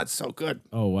 mouth? That's so good.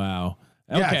 Oh wow.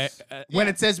 Okay. Yes. When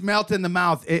it says melt in the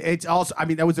mouth, it's also,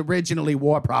 that was originally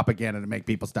war propaganda to make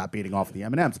people stop eating off the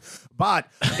M&Ms. But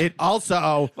it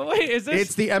also, But wait, is this?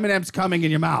 it's the M&Ms coming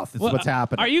in your mouth. That's Well, what's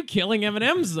happening. Are you killing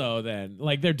M&Ms though? Then,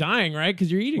 like they're dying, right?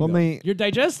 Because you're eating Well, them. me- You're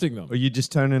digesting them. Are you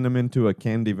just turning them into a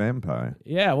candy vampire?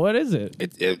 Yeah. What is it?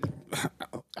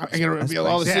 I'm gonna reveal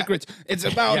all the Yeah. secrets. It's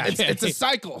about Yeah. it's a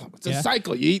cycle. It's Yeah. a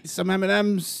cycle. You eat some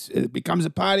M&Ms, it becomes a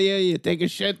part of you. You take a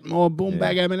shit, more boom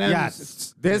bag M&Ms.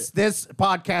 Yes. This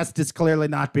podcast is clearly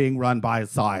not being run by a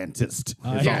scientist.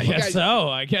 I Yeah, you guess guys- so.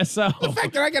 I guess so. The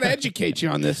fact that I gotta educate you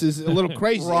on this is a little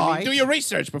crazy. I mean, Right. do your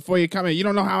research before you come in. You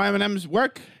don't know how M&Ms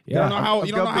work. You Yeah. don't know how I've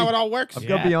you don't know gotta how be- it all works. I've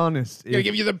got to be honest. Gonna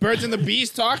give you the birds and the bees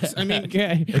talks. I mean,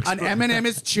 Okay. An M&M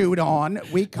is chewed on,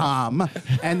 we come,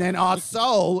 and then our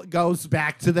soul goes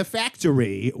back to the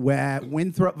factory where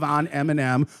Winthrop Von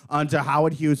M&M, under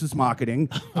Howard Hughes' marketing,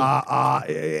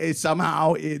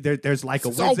 somehow there's like a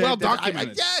It's all wizard. well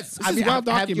documented. Yes, This is well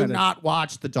have you documented. not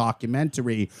watched the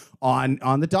documentary on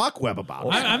the dark web about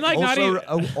it? I'm like not even.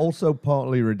 also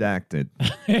partly redacted,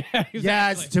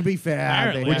 Yes, to be fair,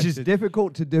 Apparently. they which had is to-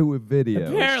 difficult to do with video.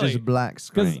 Apparently. It's just black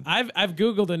Because screen. I've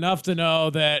Googled enough to know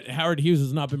that Howard Hughes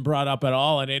has not been brought up at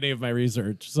all in any of my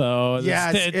research. So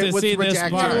Yes, to it was see this rejected. you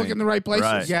gotta part, look in the right places.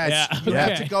 Right. Yes, Yeah, you have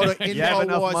okay. to go to You have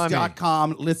enough money.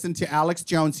 Infowars.com, listen to Alex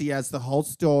Jones. He has the whole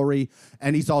story,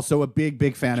 and he's also a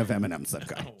big fan of M&M's.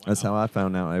 Okay. That's how I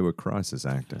found out they were crisis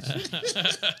actors.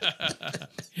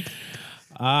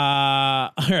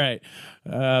 all right.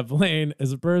 Blaine,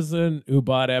 as a person who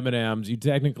bought M&Ms, you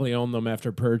technically own them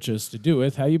after purchase to do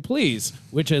with how you please,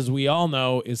 which, as we all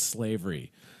know, is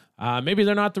slavery. Maybe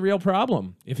they're not the real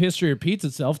problem. If history repeats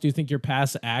itself, do you think your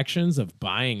past actions of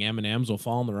buying M&Ms will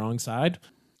fall on the wrong side?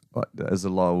 What, there's a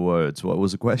lot of words. What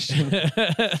was the question?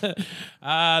 The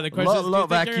a question lot, is, do you lot of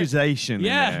think you're- accusation in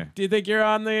Yeah. there. Do you think you're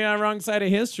on the wrong side of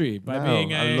history by No,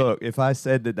 being a? look, if I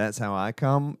said that that's how I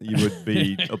come, you would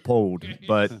be appalled.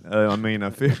 But I mean, I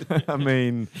feel. I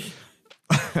mean,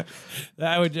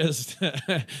 That would just.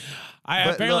 I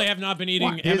But apparently look, have not been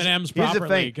eating here's- M&Ms here's the properly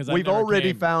thing. because We've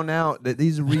already found out that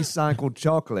these are recycled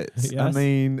chocolates. I Yes.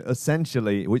 mean,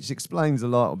 essentially, which explains a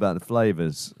lot about the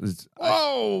flavors.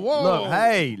 Whoa, whoa. Look,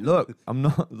 hey, look, I'm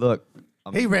not. Look,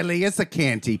 He really is a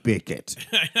candy bigot.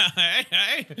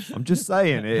 I'm just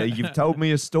saying. You've told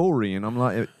me a story, and I'm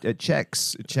like, it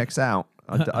checks out.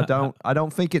 I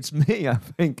don't think it's me.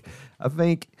 I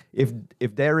think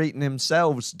if they're eating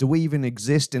themselves, do we even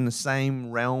exist in the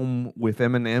same realm with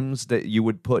M&Ms that you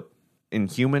would put in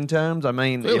human terms? I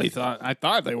mean, Really I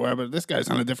thought they were, but this guy's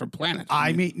on a different planet.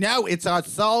 I mean, no, it's our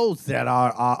souls that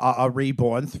are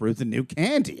reborn through the new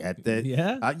candy. At the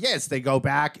Yeah? yes, they go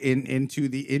back into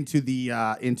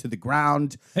the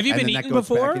ground. Have you and been then that eaten goes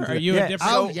back before? into Are the- you a Yeah,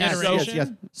 different oh, yes, iteration? yes.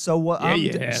 So what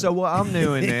I'm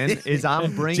doing then is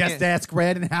I'm bringing. Just ask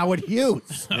Red and Howard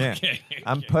Hughes. Yeah. Okay,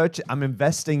 I'm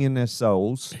investing in their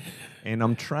souls, and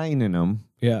I'm training them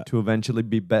Yeah. to eventually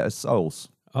be better souls.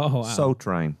 Oh, wow. Soul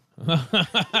train.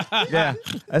 Yeah,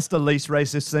 that's the least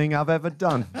racist thing I've ever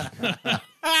done.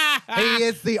 He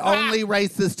is the only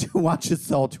racist who watches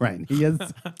Soul Train. He is.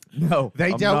 No,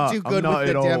 They I'm don't not. do I'm good not with the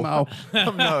at all. demo.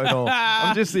 I'm not at all.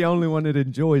 I'm just the only one that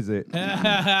enjoys it.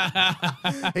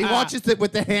 He watches it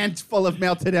with a handful of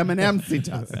melted M&Ms. He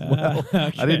does.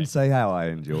 I didn't say how I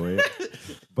enjoy it,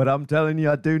 but I'm telling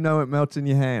you, I do know it melts in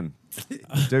your hand.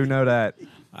 I do know that.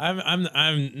 I'm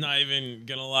not even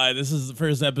gonna lie. This is the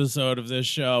first episode of this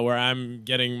show where I'm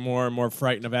getting more and more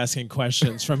frightened of asking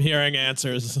questions from hearing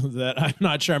answers that I'm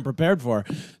not sure I'm prepared for.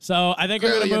 So I think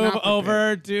Clearly we're you're gonna move not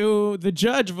over to the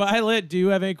judge. Violet, do you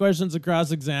have any questions to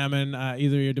cross-examine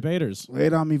either of your debaters? Lay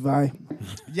it on me, Vi.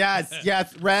 Yes,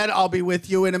 Red, I'll be with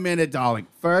you in a minute, darling.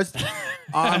 First,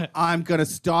 I'm gonna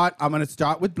start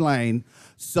with Blaine.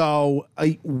 So,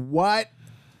 what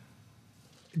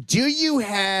do you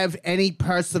have any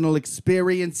personal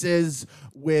experiences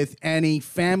with any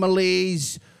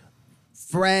families,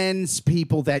 friends,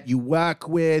 people that you work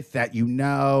with, that you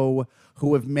know,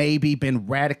 who have maybe been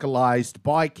radicalized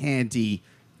by Candy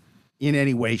in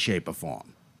any way, shape, or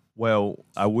form? Well,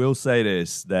 I will say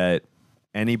this, that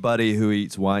anybody who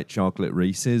eats white chocolate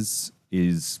Reese's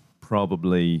is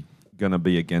probably going to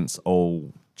be against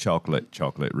all chocolate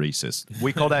Reese's.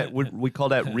 We call that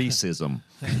Reeseism.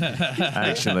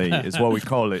 Actually, is what we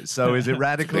call it. So is it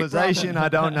radicalization? I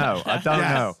don't know. I don't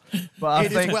know. But I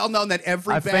It is think well known that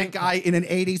every bad guy in an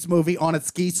 80s movie on a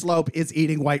ski slope is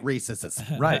eating white Reese's.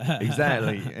 right,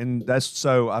 exactly. And that's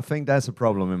so I think that's a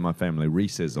problem in my family,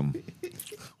 Reeseism.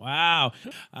 Wow.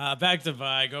 Back to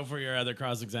Vi. Go for your other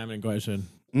cross-examining question.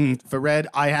 For Red,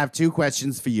 I have two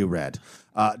questions for you, Red.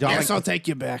 Darling, Yes, I'll take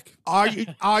you back. are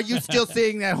you still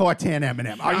seeing that Hortan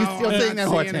Eminem? Are you No, still I'm seeing not that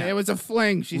seeing Hortan? it. It was a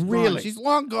fling. She's Really? gone. She's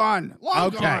long gone. Long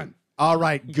Okay. gone. All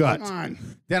right, good. Come on.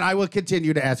 Then I will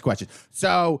continue to ask questions.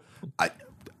 So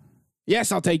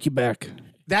Yes, I'll take you back.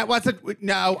 that wasn't.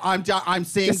 No, I'm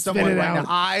seeing Just spit someone it right out.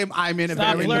 now. I'm in a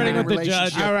Stop very flirting committed with the judge.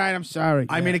 relationship. All right, I'm sorry.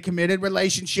 I'm in a committed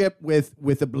relationship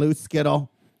with a blue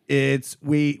Skittle. It's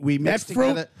we mix That fruit?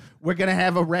 together. We're gonna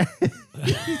have a red.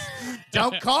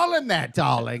 Don't call him that,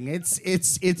 darling. It's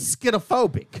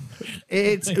skitophobic.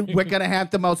 We're gonna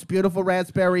have the most beautiful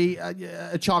raspberry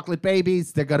chocolate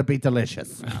babies. They're gonna be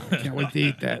delicious. Can't wait to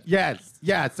eat that. Yes.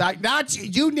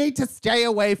 You need to stay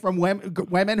away from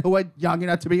women who are young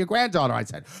enough to be your granddaughter. I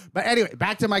said. But anyway,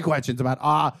 back to my questions about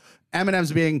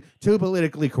M&M's being too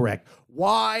politically correct.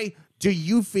 Why do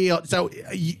you feel so?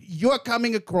 You're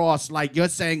coming across like you're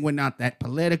saying we're not that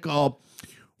political.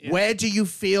 Where do you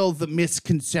feel the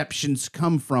misconceptions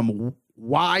come from?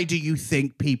 Why do you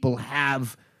think people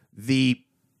have the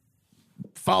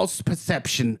false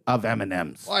perception of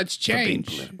M&Ms? Well, it's for being changed.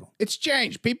 political? It's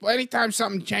changed. People, anytime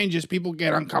something changes, people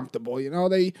get uncomfortable. You know,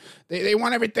 they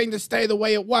want everything to stay the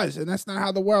way it was, and that's not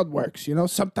how the world works. You know,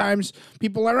 sometimes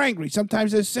people are angry,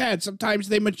 sometimes they're sad, sometimes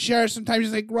they mature,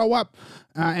 sometimes they grow up.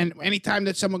 And anytime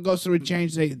that someone goes through a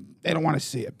change, they don't want to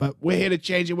see it. But we're here to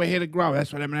change it. We're here to grow.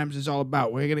 That's what M&M's is all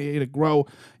about. We're here to grow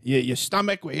your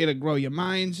stomach. We're here to grow your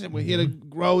minds. And we're here to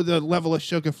grow the level of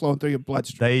sugar flowing through your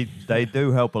bloodstream. They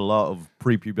do help a lot of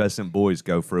prepubescent boys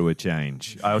go through a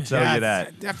change. I'll tell you Yes.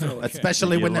 that. Definitely.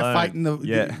 Especially You when they're learn. fighting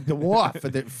Yeah. the war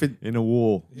for In a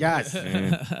war. yes.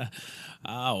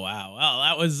 Oh wow! Well,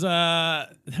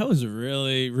 that was a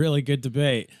really, really good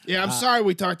debate. Yeah, I'm sorry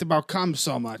we talked about cum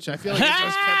so much. I feel like it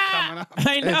just kept coming up.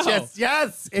 I know. It's just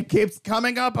yes, it keeps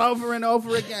coming up over and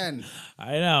over again.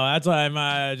 I know. That's why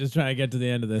I'm just trying to get to the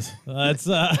end of this. That's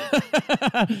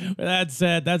with that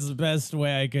said, that's the best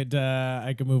way I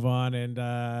could move on and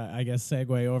I guess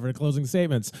segue over to closing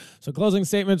statements. So closing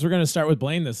statements, we're going to start with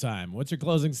Blaine this time. What's your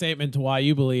closing statement to why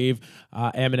you believe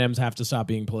M&Ms have to stop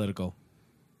being political?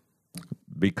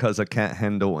 Because I can't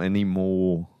handle any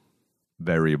more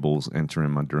variables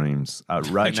entering my dreams.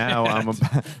 Right now,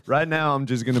 I'm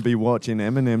just gonna be watching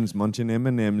M&Ms, munching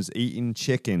M&Ms, eating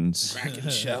chickens, Cracking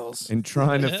shells. and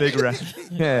trying to figure out.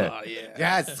 Yeah, Oh, yeah.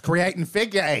 Yes, creating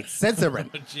figure eights, scissoring.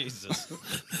 Jesus.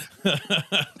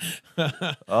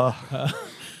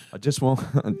 I just want.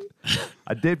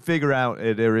 I did figure out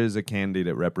there is a candy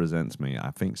that represents me.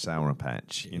 I think Sour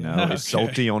Patch. You know, it's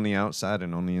salty on the outside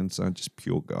and on the inside, just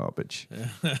pure garbage.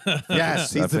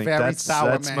 Yes, I he's a think very sour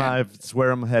that's man. that's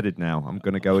where I'm headed now. I'm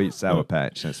gonna go eat Sour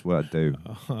Patch. That's what I do.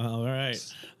 All right.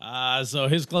 So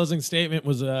his closing statement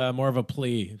was more of a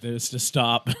plea just to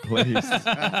stop. Please,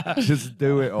 just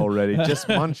do it already. Just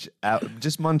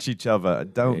munch each other.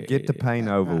 Don't get the pain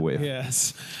over with.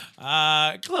 Yes.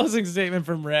 Closing statement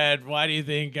from Red. Why do you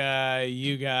think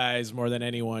you guys, more than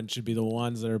anyone, should be the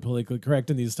ones that are politically correct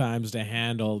in these times to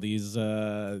handle these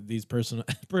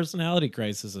personality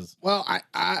crises? Well,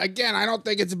 I don't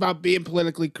think it's about being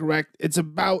politically correct. It's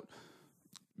about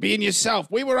being yourself.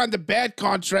 We were under bad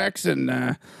contracts and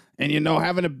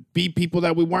having to be people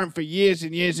that we weren't for years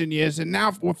and years and years. And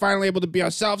now we're finally able to be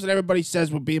ourselves, and everybody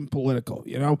says we're being political.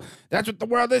 You know, that's what the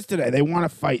world is today. They want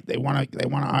to fight. They want to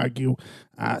argue.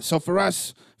 So for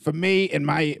us, for me and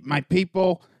my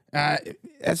people,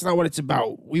 that's not what it's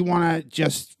about. We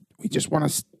just want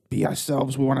to be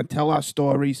ourselves. We want to tell our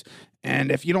stories.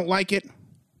 And if you don't like it,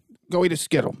 go eat a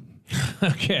Skittle.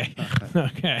 Okay.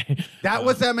 Okay. That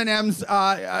was Eminem's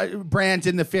brand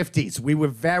in the 50s. We were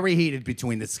very heated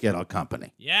between the Skittle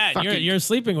company. Yeah, you're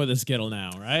sleeping with a Skittle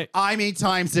now, right? I mean,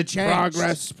 times have changed.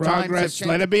 Progress. Times have changed.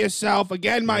 Let her be herself.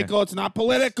 Again, Michael, it's not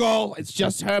political. It's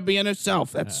just her being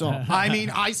herself. That's all. I mean,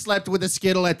 I slept with a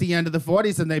Skittle at the end of the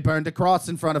 40s, and they burned a cross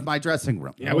in front of my dressing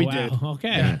room. Yeah, we Wow. did.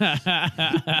 Okay.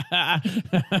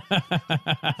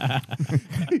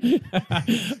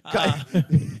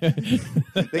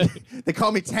 They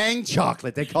call me Tang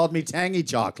Chocolate. They called me Tangy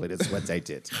Chocolate is what they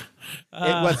did.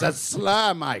 It was a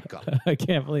slur, Michael. I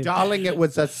can't believe. Darling, it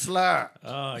was a slur.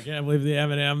 Oh, I can't believe the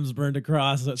M&Ms burned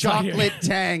across. Chocolate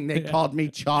Tang. They called me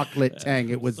Chocolate Tang.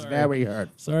 It was very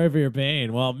hurtful. Sorry for your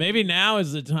pain. Well, maybe now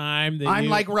is the time that I'm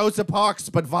like Rosa Parks,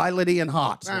 but violety and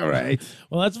hot. All right.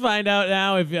 Well, let's find out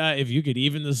now if you could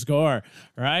even the score,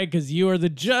 right? Because you are the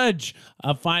judge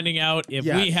of finding out if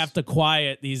we Yes. have to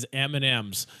quiet these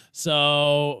M&Ms.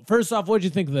 So, first off, what did you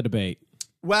think of the debate?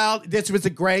 Well, this was a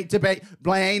great debate.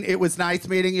 Blaine, it was nice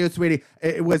meeting you, sweetie.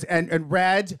 It was, and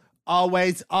Red,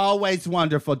 always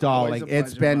wonderful, darling. Always a It's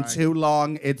pleasure, been Mike. too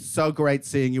long. It's so great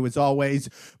seeing you as always.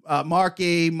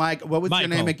 Marky, Mike, what was your Michael.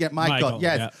 name again? Michael. Michael,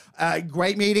 Yes.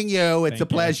 Great meeting you. It's Thank a you.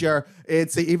 pleasure.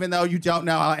 It's even though you don't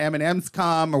know how M&Ms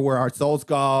come or where our souls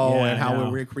go Yeah, and how no.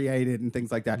 we're recreated and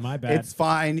things like that. My bad. It's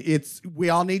fine. We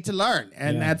all need to learn,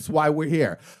 and Yeah. that's why we're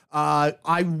here.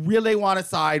 I really want to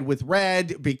side with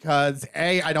Red because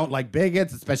I don't like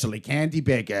bigots, especially candy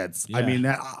bigots. I Yeah. mean,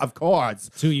 of course.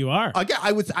 It's who you are. Again,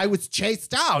 I was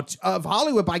chased out of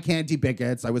Hollywood by candy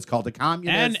bigots. I was called a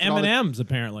communist. And all this- M&Ms,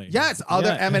 apparently. Yes,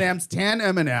 other Yeah. M&Ms, 10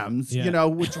 M&Ms, Yeah. you know,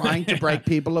 were trying to break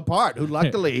people apart, who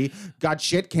luckily got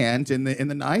shit canned in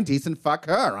the 90s, and fuck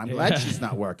her. I'm glad she's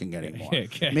not working anymore.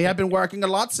 Okay. Me, I've been working a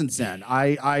lot since then.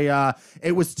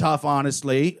 It was tough,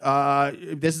 honestly.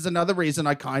 This is another reason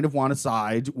I kind of want to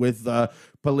side with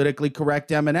politically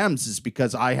correct M&Ms is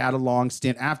because I had a long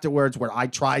stint afterwards where I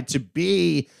tried to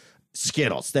be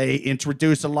Skittles. They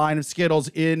introduced a line of Skittles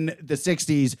in the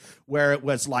 60s where it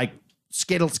was like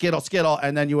Skittle, Skittle, Skittle,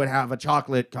 and then you would have a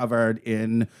chocolate covered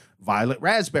in violet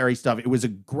raspberry stuff. It was a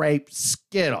grape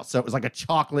Skittle. So it was like a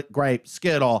chocolate grape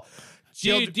Skittle.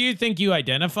 Do you think you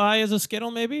identify as a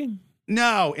Skittle, maybe?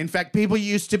 No, in fact, people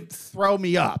used to throw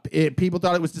me up. People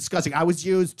thought it was disgusting. I was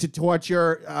used to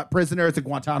torture prisoners at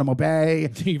Guantanamo Bay.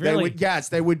 Really?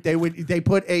 They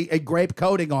put a grape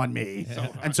coating on me,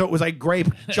 and so it was like grape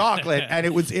chocolate, and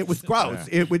it was gross.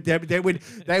 They would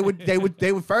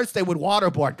first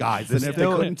waterboard guys, and if they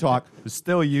couldn't talk, It's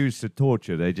still used to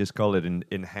torture. They just call it an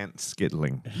enhanced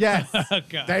skittling. yes,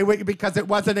 God. they would because it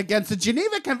wasn't against the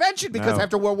Geneva Convention. Because No.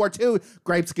 after World War II,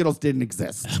 grape Skittles didn't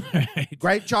exist. Right.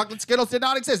 Grape chocolate Skittles did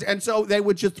not exist. And so they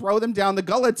would just throw them down the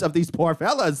gullets of these poor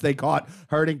fellas they caught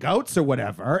herding goats or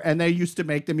whatever. And they used to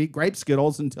make them eat grape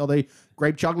Skittles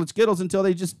grape chocolate Skittles until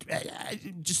they just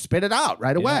spit it out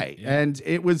right away. yeah. And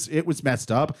it was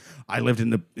messed up. I lived in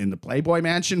the Playboy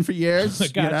Mansion for years,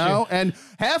 Got you know, you. and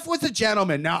Hef was a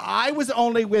gentleman. Now I was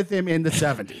only with him in the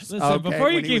 70s. Listen, okay, before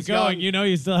you when he keep was going, young. you know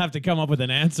you still have to come up with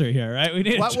an answer here, right? We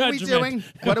need What a were we judgment. doing?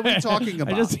 What are we talking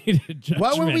about? I just need a judgment.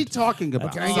 What were we talking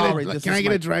about? Can I Sorry, get, this can is I get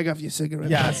my- a drag off your cigarette?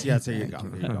 Yes, here you go.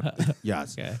 Here you go.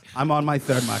 Yes. Okay. I'm on my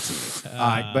third martini. All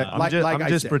right, but I'm like I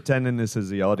just said, pretending this is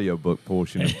the audiobook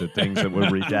portion of the things that were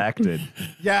redacted.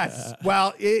 yes.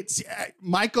 Well, it's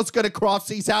Michael's going to cross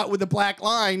these out with a black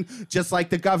line, just like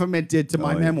the government did to my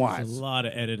yeah. There's memoirs. a lot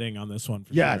of editing on this one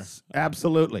for Yes,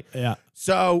 absolutely. sure. Yeah.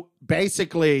 So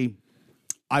basically,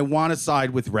 I want to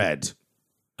side with Red,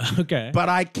 Okay. but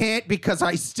I can't because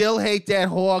I still hate that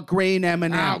whore green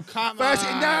M&M. Oh, come First,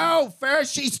 on. no.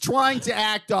 First, she's trying to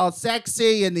act all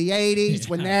sexy in the 80s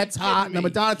when that's hot in the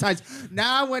Madonna times.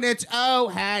 Now, when it's,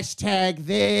 hashtag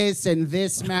this and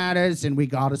this matters and we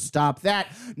got to stop that.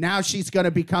 Now she's going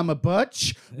to become a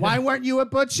butch. Why weren't you a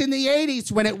butch in the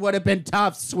 80s when it would have been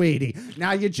tough, sweetie?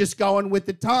 Now you're just going with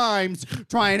the times,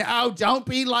 trying, don't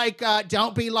be like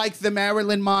the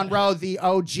Marilyn Monroe, the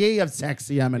OG of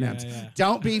sexy M&Ms. Yeah.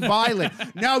 Don't be violent.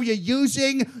 No, you're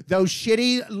using those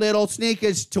shitty little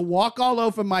sneakers to walk all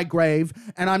over my grave,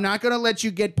 and I'm not going to let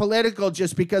you get political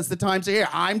just because the times are here.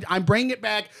 I'm bringing it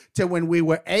back to when we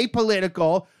were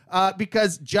apolitical.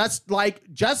 Because just like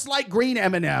Green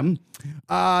M&M,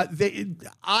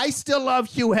 I still love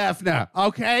Hugh Hefner.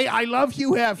 Okay, I love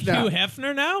Hugh Hefner. Hugh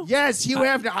Hefner now? Yes, Hugh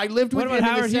Hefner. I lived with What him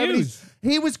about in the Howard 70s. Hughes?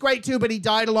 He was great too, but he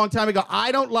died a long time ago.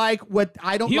 I don't like Hugh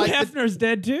Hefner's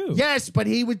dead too. Yes, but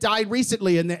he died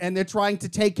recently, and they're trying to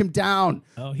take him down.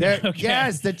 Oh, yeah, okay.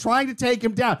 Yes, they're trying to take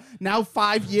him down. Now,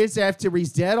 5 years after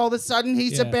he's dead, all of a sudden,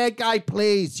 he's a Yeah. bad guy.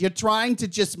 Please, you're trying to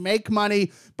just make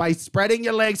money by spreading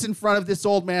your legs in front of this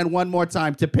old man one more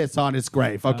time to piss on his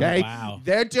grave, okay? wow.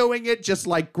 They're doing it just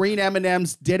like green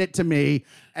M&Ms did it to me.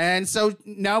 And so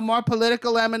no more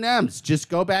political M&Ms. Just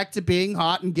go back to being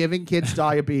hot and giving kids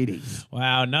diabetes.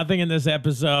 Wow, nothing in this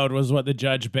episode was what the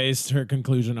judge based her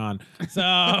conclusion on. So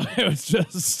it was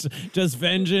just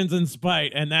vengeance and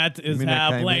spite, and that is mean I how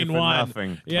came Blaine here for won.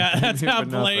 nothing? Yeah, that's Came here how for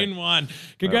Blaine nothing. won.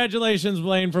 Congratulations,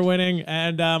 Blaine, for winning.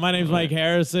 And my name's Mike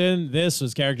Harrison. This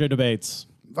was Character Debates.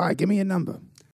 Vi, give me a number.